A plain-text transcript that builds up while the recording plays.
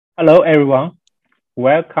Hello, everyone.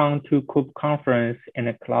 Welcome to COOP Conference and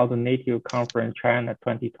the Cloud Native Conference China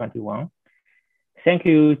 2021. Thank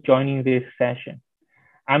you for joining this session.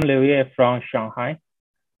 I'm Liu from Shanghai.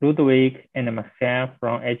 Ludwig and myself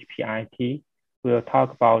from HPIT will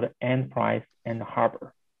talk about enterprise and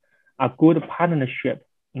harbor, a good partnership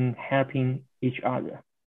in helping each other.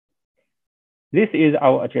 This is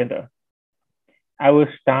our agenda. I will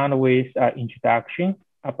start with an introduction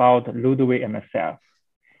about Ludwig and myself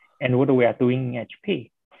and what we are doing in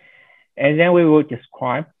HP. And then we will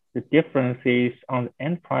describe the differences on the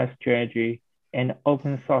enterprise strategy and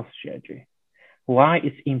open source strategy, why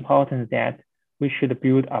it's important that we should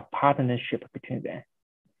build a partnership between them.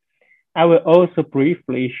 I will also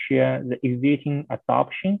briefly share the existing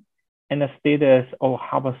adoption and the status of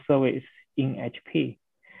harbor service in HP.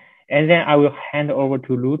 And then I will hand over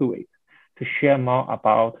to Ludwig to share more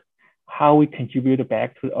about how we contribute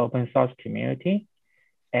back to the open source community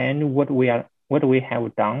and what we have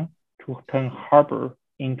done to turn Harbor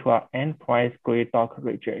into an enterprise-grade Docker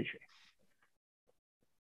registry.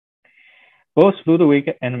 Both Ludwig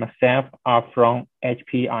and myself are from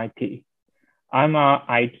HPIT. I'm an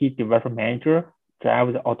IT development manager,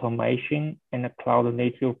 drive the automation and the cloud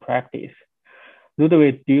native practice.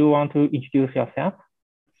 Ludwig, do you want to introduce yourself?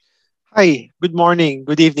 Hi, good morning,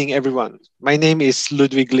 good evening, everyone. My name is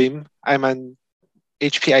Ludwig Lim. I'm an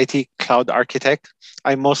HPIT cloud architect.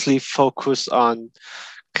 I mostly focus on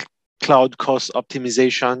cloud cost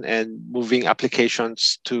optimization and moving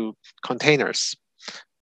applications to containers.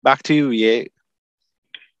 Back to you, Ye.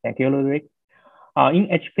 Thank you, Ludwig. In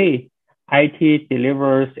HP, IT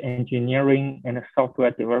delivers engineering and software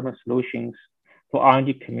development solutions for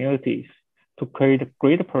R&D communities to create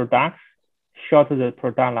great products, shorten the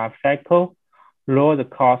product life cycle, lower the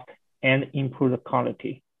cost, and improve the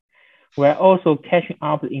quality. We're also catching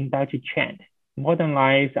up the industry trend,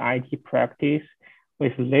 modernize IT practice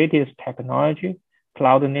with latest technology,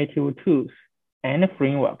 cloud native tools, and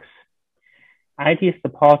frameworks. IT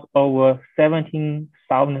supports over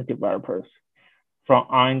 17,000 developers from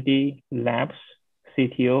R&D, labs,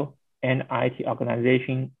 CTO, and IT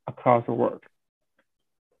organizations across the world.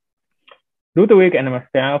 Ludwig and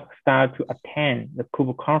myself started to attend the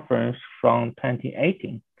COOP conference from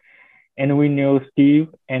 2018. And we know Steve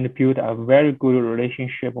and built a very good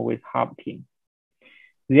relationship with Hub team.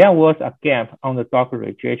 There was a gap on the Docker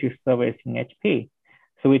registry service in HP,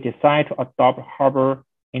 so we decided to adopt Harbor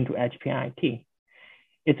into HPIT.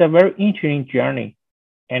 It's a very interesting journey,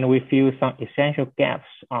 and we feel some essential gaps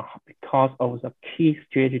are because of the key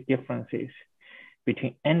strategy differences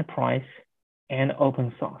between enterprise and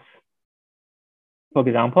open source. For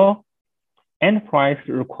example, enterprise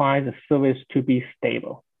requires the service to be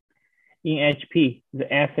stable. In HP, the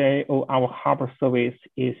SLA of our Harbor service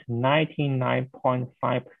is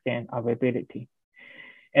 99.5% availability,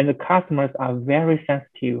 and the customers are very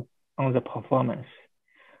sensitive on the performance.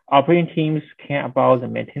 Operating teams care about the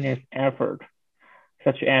maintenance effort,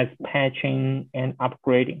 such as patching and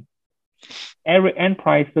upgrading. Every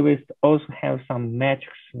enterprise service also has some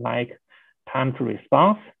metrics like time to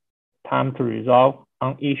response, time to resolve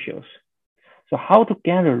on issues. So how to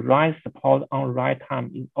get the right support on right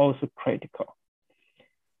time is also critical.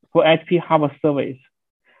 For HP Harbor service,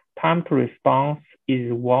 time to response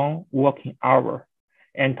is 1 working hour,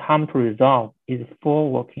 and time to resolve is 4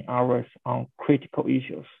 working hours on critical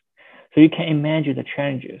issues. So you can imagine the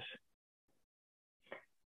challenges.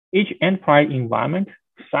 Each enterprise environment,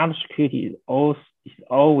 cybersecurity is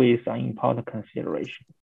always an important consideration.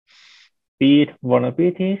 Be it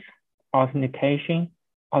vulnerabilities, authentication,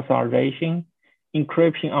 authorization,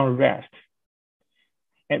 encryption on rest.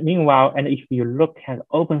 And meanwhile, and if you look at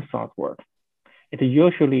open source work, it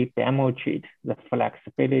usually demonstrates the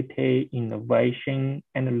flexibility, innovation,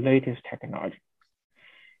 and the latest technology.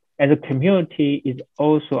 And the community is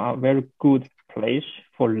also a very good place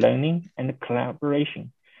for learning and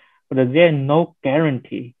collaboration, but there's no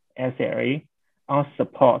guarantee SLA on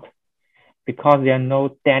support because there are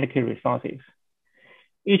no dedicated resources.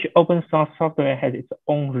 Each open source software has its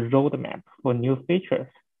own roadmap for new features,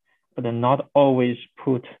 but not always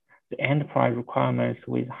put the enterprise requirements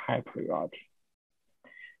with high priority.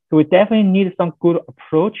 So we definitely need some good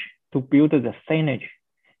approach to build the synergy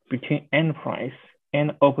between enterprise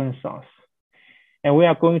and open source. And we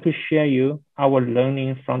are going to share you our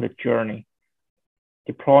learning from the journey,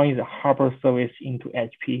 deploying the Harbor service into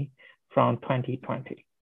HP from 2020.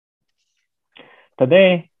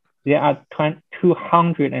 Today, there are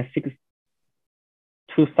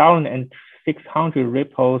 2,600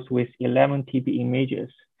 repos with 11 TB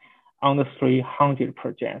images on the 300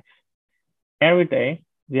 projects. Every day,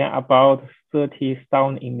 There are about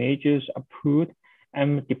 30,000 images approved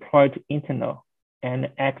and deployed to internal and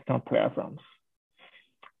external platforms.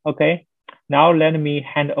 Okay, now let me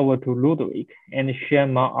hand over to Ludwig and share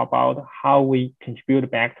more about how we contribute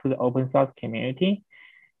back to the open source community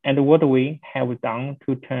and what we have done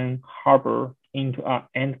to turn Harbor into an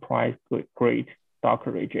enterprise-grade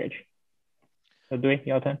Docker registry. Ludwig,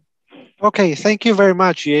 your turn. Okay, thank you very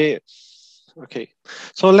much. Yeah. Okay,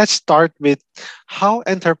 so let's start with how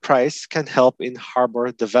enterprise can help in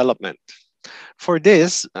Harbor development. For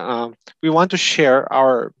this, we want to share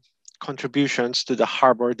our contributions to the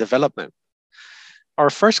Harbor development. Our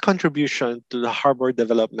first contribution to the Harbor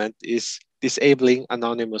development is disabling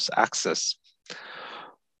anonymous access.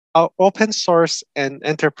 Our open source and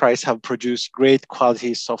enterprise have produced great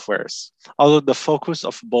quality softwares, although the focus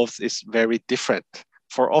of both is very different.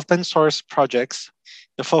 For open source projects,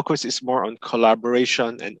 the focus is more on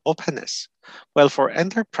collaboration and openness, while for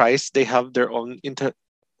enterprise, they have their own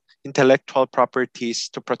intellectual properties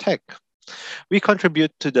to protect. We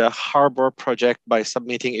contribute to the Harbor project by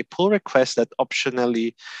submitting a pull request that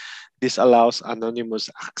optionally disallows anonymous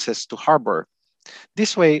access to Harbor.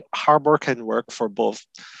 This way, Harbor can work for both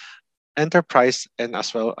enterprise and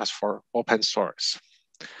as well as for open source.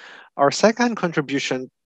 Our second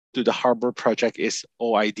contribution to the Harbor project is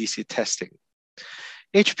OIDC testing.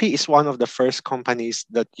 HP is one of the first companies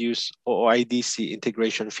that use OIDC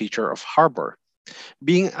integration feature of Harbor.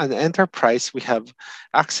 Being an enterprise, we have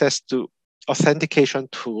access to authentication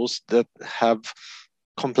tools that have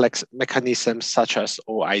complex mechanisms such as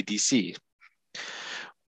OIDC.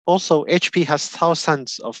 Also, HP has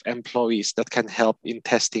thousands of employees that can help in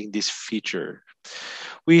testing this feature.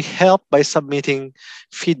 We help by submitting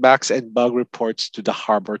feedbacks and bug reports to the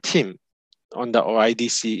Harbor team on the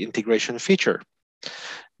OIDC integration feature.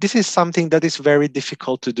 This is something that is very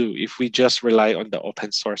difficult to do if we just rely on the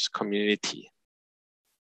open source community.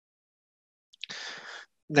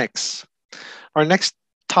 Next, our next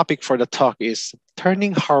topic for the talk is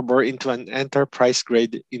turning Harbor into an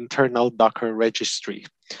enterprise-grade internal Docker registry.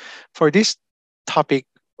 For this topic,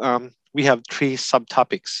 we have three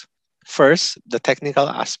subtopics. First, the technical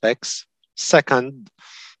aspects. Second,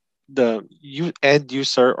 the end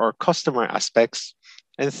user or customer aspects.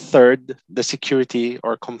 And third, the security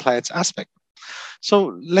or compliance aspect.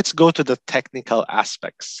 So let's go to the technical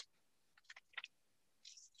aspects.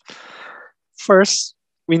 First,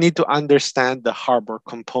 we need to understand the Harbor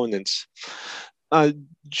components.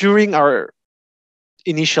 During our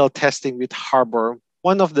initial testing with Harbor,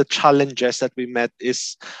 one of the challenges that we met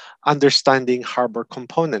is understanding Harbor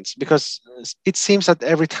components, because it seems that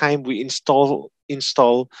every time we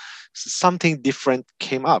install something different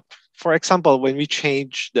came up. For example, when we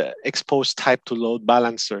change the expose type to load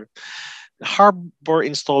balancer, the Harbor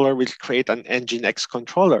installer will create an Nginx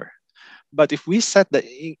controller. But if we set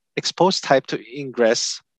the expose type to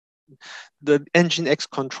ingress, the Nginx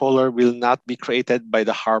controller will not be created by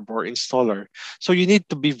the Harbor installer. So you need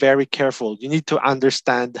to be very careful. You need to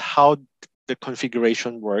understand how the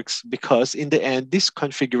configuration works, because in the end, this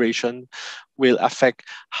configuration will affect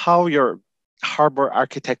how your Harbor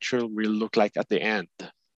architecture will look like at the end.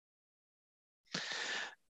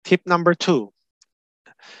 Tip number 2,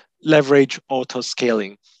 leverage auto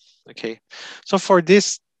scaling. Okay, so for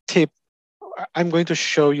this tip, I'm going to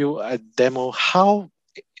show you a demo how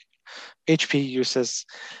HP uses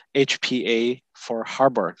HPA for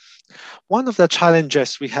Harbor. One of the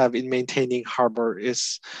challenges we have in maintaining Harbor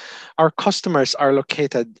is our customers are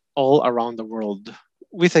located all around the world.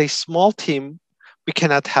 With a small team, we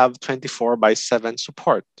cannot have 24/7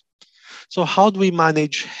 support. So how do we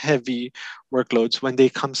manage heavy workloads when they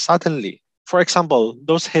come suddenly? For example,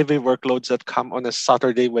 those heavy workloads that come on a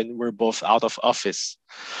Saturday when we're both out of office.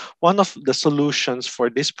 One of the solutions for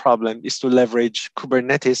this problem is to leverage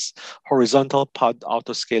Kubernetes horizontal pod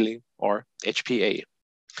autoscaling, or HPA.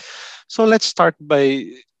 So let's start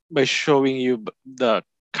by showing you the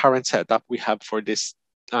current setup we have for this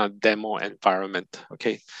demo environment.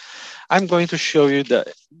 Okay, I'm going to show you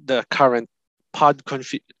the current pod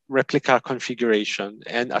replica configuration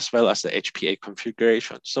and as well as the HPA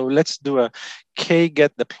configuration. So let's do a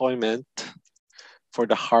kget deployment for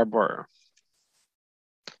the Harbor.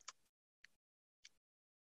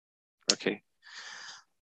 Okay.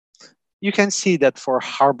 You can see that for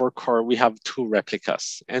Harbor core, we have 2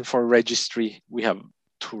 replicas, and for registry, we have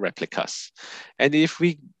 2 replicas. And if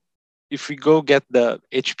we go get the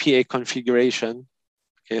HPA configuration,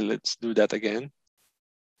 okay, let's do that again.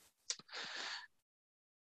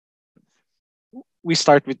 We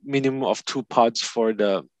start with minimum of 2 pods for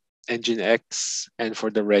the Nginx and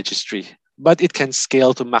for the registry. but it can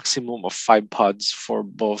scale to maximum of 5 pods for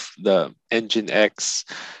both the Nginx,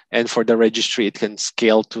 and for the registry, it can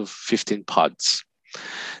scale to 15 pods.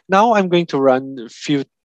 Now I'm going to run a few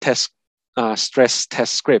stress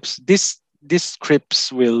test scripts. These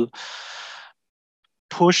scripts will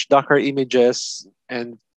push Docker images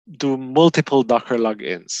and do multiple Docker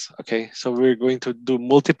logins. Okay, so we're going to do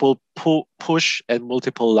multiple push and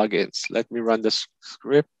multiple logins. Let me run the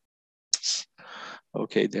scripts.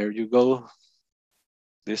 Okay, there you go.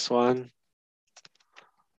 This one.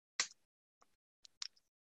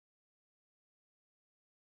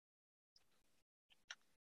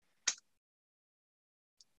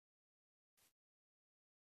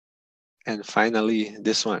 And finally,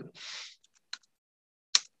 this one.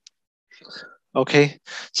 Okay,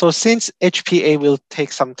 so since HPA will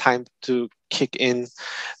take some time to kick in,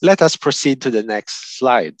 let us proceed to the next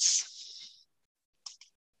slides.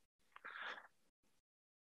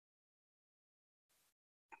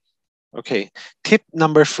 Okay, tip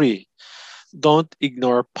number 3, don't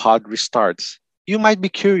ignore pod restarts. You might be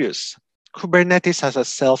curious, Kubernetes has a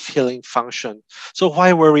self-healing function, so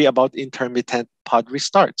why worry about intermittent pod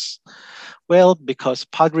restarts? Well, because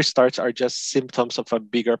pod restarts are just symptoms of a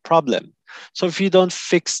bigger problem. So if you don't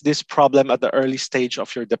fix this problem at the early stage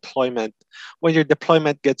of your deployment, when your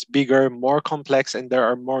deployment gets bigger, more complex, and there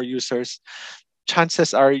are more users,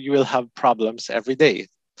 chances are you will have problems every day.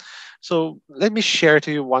 So let me share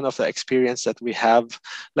to you one of the experience that we have.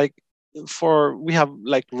 We have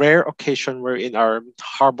rare occasion wherein our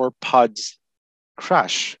Harbor pods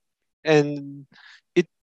crash, and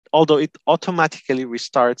although it automatically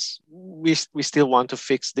restarts, we still want to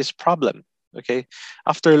fix this problem. Okay,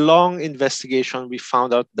 after long investigation, we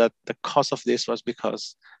found out that the cause of this was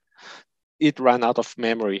because it ran out of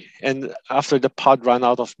memory, and after the pod ran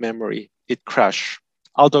out of memory, it crashed.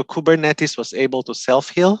 Although Kubernetes was able to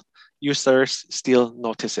self-heal, users still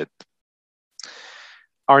notice it.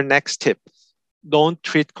 Our next tip, don't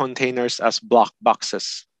treat containers as block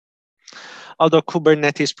boxes. Although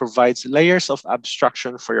Kubernetes provides layers of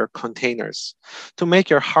abstraction for your containers, to make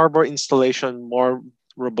your Harbor installation more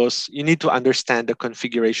robust, you need to understand the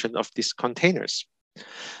configuration of these containers.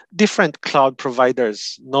 Different cloud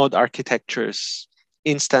providers, node architectures,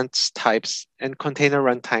 instance types, and container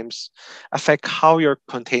runtimes affect how your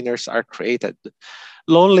containers are created.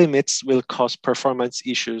 Low limits will cause performance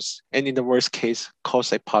issues, and in the worst case,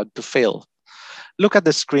 cause a pod to fail. Look at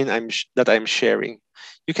the screen that I'm sharing.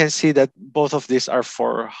 You can see that both of these are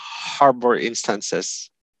for Harbor instances,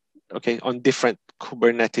 okay, on different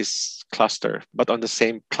Kubernetes cluster, but on the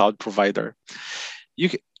same cloud provider. You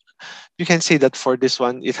can see that for this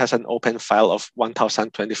one, it has an open file of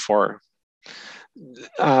 1024.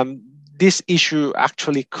 This issue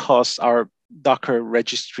actually caused our Docker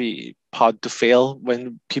registry pod to fail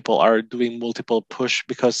when people are doing multiple push,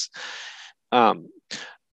 because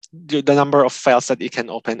the number of files that it can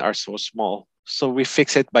open are so small. So we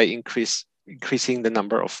fix it by increasing the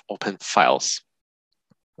number of open files.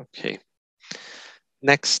 Okay.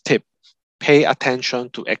 Next tip, pay attention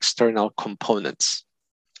to external components.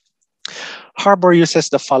 Harbor uses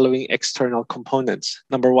the following external components.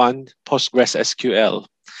 Number 1, PostgreSQL.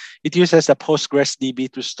 It uses the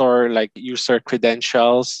PostgreSDB to store user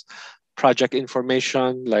credentials, project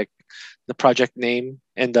information, like the project name,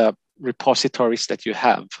 and the repositories that you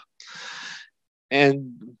have.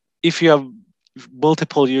 And if you have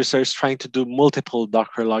multiple users trying to do multiple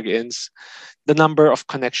Docker logins, the number of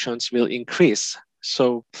connections will increase.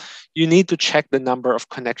 So you need to check the number of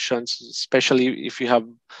connections, especially if you have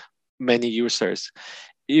many users.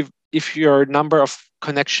 If your number of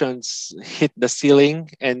connections hit the ceiling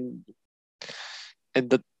and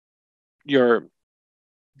your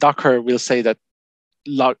Docker will say that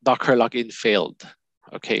Docker login failed.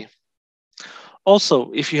 Okay.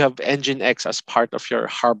 Also, if you have Nginx as part of your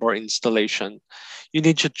Harbor installation, you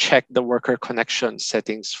need to check the worker connection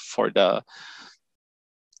settings for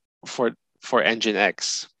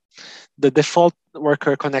Nginx. The default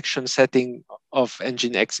worker connection setting of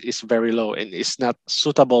Nginx is very low and is not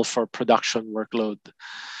suitable for production workload.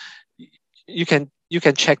 You can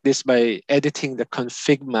check this by editing the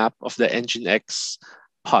config map of the Nginx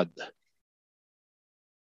pod.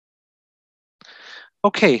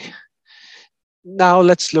 Okay, now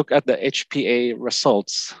let's look at the HPA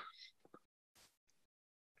results.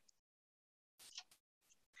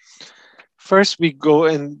 First, we go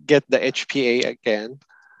and get the HPA again.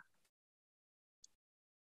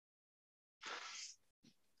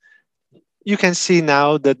 You can see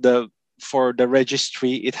now that for the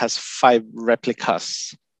registry, it has 5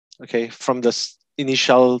 replicas, okay, from the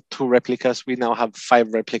initial 2 replicas, we now have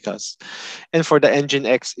 5 replicas. And for the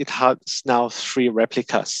Nginx, it has now 3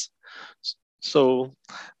 replicas. So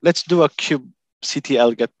let's do a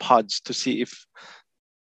kubectl get pods to see if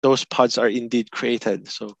those pods are indeed created.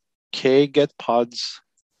 So k get pods.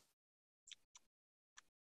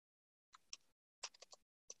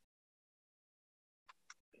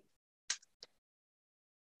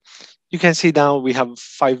 You can see now we have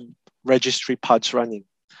 5 registry pods running.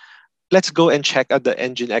 Let's go and check at the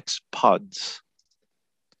Nginx pods.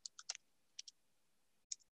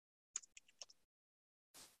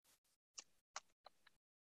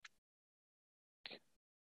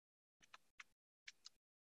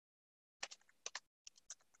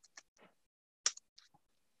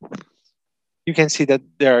 You can see that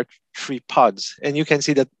there are 3 pods, and you can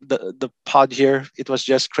see that the pod here, it was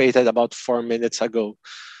just created about 4 minutes ago.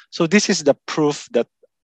 So this is the proof that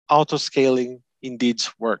auto-scaling indeed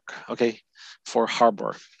work, okay, for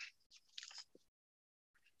Harbor.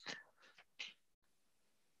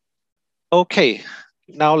 Okay,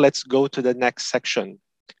 now let's go to the next section,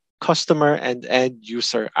 customer and end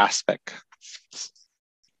user aspect.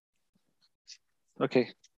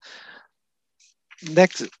 Okay.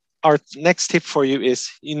 Our next tip for you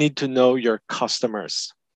is you need to know your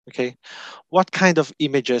customers, okay? What kind of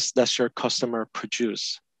images does your customer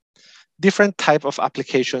produce? Different type of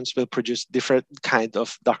applications will produce different kind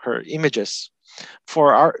of Docker images.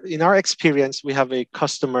 In our experience, we have a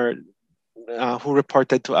customer who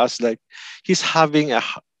reported to us like he's having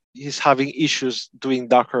issues doing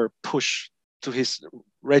Docker push to his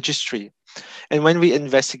registry. And when we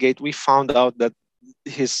investigate, we found out that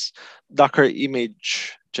his Docker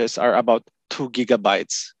images are about 2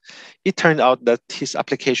 gigabytes. It turned out that his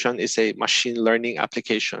application is a machine learning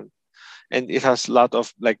application, and it has a lot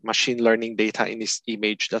of like machine learning data in his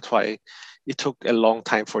image. That's why it took a long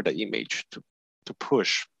time for the image to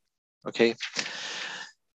push. Okay.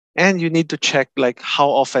 And you need to check like how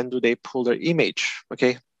often do they pull their image.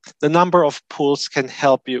 Okay. The number of pulls can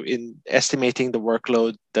help you in estimating the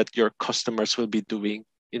workload that your customers will be doing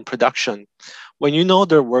in production. When you know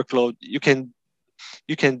their workload, you can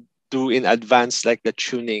do in advance like the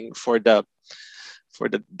tuning for the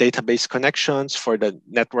database connections, for the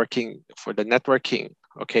networking,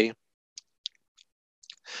 okay?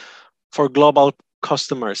 For global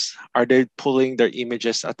customers, are they pulling their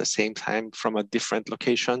images at the same time from a different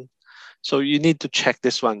location? So you need to check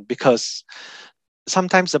this one because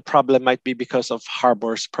sometimes the problem might be because of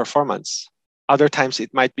Harbor's performance. Other times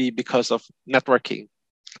it might be because of networking.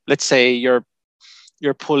 Let's say you're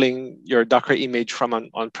pulling your Docker image from an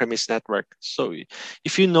on-premise network. So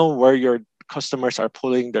if you know where your customers are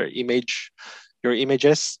pulling your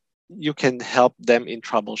images, you can help them in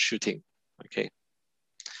troubleshooting, okay?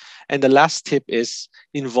 And the last tip is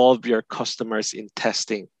involve your customers in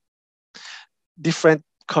testing. Different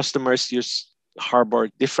customers use Harbor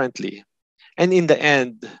differently. And in the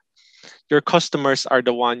end, your customers are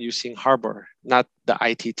the one using Harbor, not the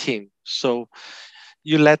IT team. So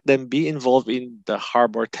you let them be involved in the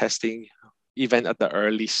Harbor testing even at the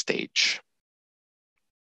early stage.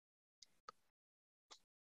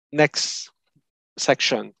 Next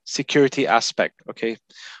section, security aspect, okay?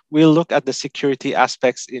 We'll look at the security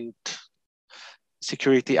aspects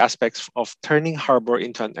of turning Harbor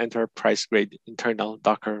into an enterprise-grade internal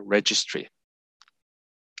Docker registry.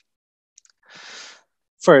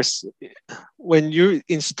 First, when you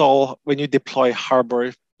deploy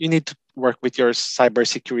Harbor, you need to work with your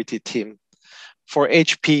cybersecurity team. For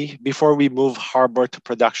HP, before we move Harbor to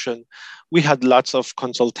production, we had lots of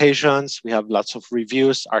consultations, we have lots of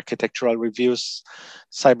reviews, architectural reviews,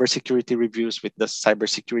 cybersecurity reviews with the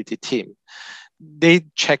cybersecurity team. They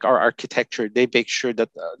check our architecture, they make sure that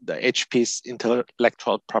the HP's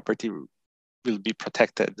intellectual property will be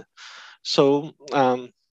protected. So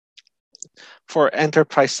for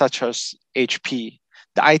enterprise such as HP,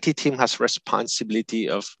 the IT team has responsibility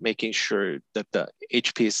of making sure that the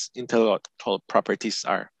HP's intellectual properties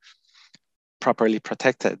are properly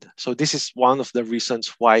protected. So this is one of the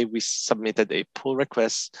reasons why we submitted a pull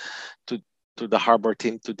request to the Harbor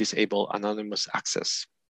team to disable anonymous access.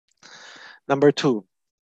 Number 2,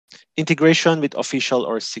 integration with official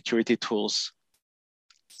or security tools.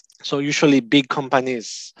 So usually big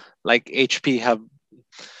companies like HP have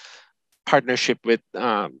partnership with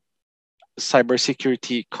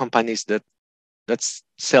cybersecurity companies that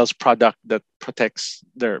sells product that protects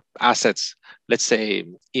their assets. Let's say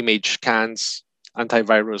image scans,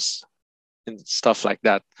 antivirus, and stuff like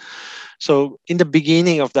that. So in the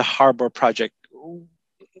beginning of the Harbor project,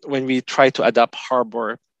 when we try to adopt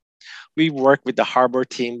Harbor, we work with the Harbor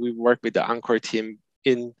team, we work with the Anchor team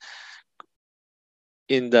in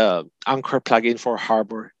in the Anchor plugin for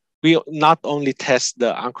Harbor. We not only test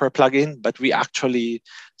the Anchor plugin, but we actually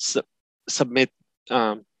submit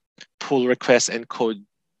pull requests and code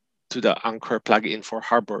to the Anchor plugin for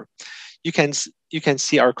Harbor. You can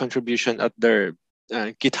see our contribution at their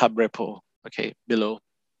GitHub repo, okay, below.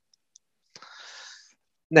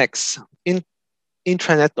 Next,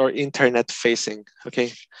 intranet or internet facing,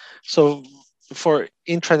 okay. So for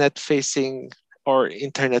intranet facing or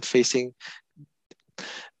internet facing,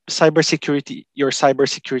 your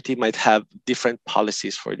cybersecurity might have different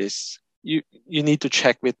policies for this. You need to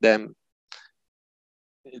check with them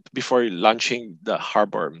before launching the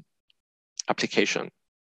Harbor application.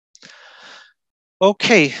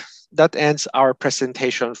 Okay, that ends our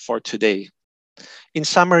presentation for today. In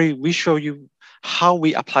summary, we show you how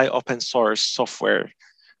we apply open source software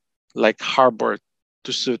like Harbor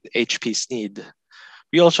to suit HP's need.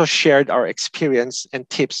 We also shared our experience and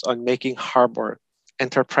tips on making Harbor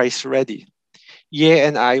enterprise ready. Ye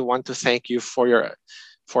and I want to thank you for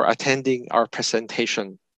attending our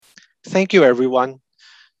presentation. Thank you, everyone.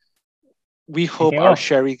 We hope our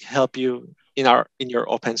sharing help you in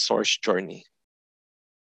your open source journey.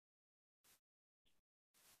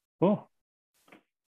 Cool.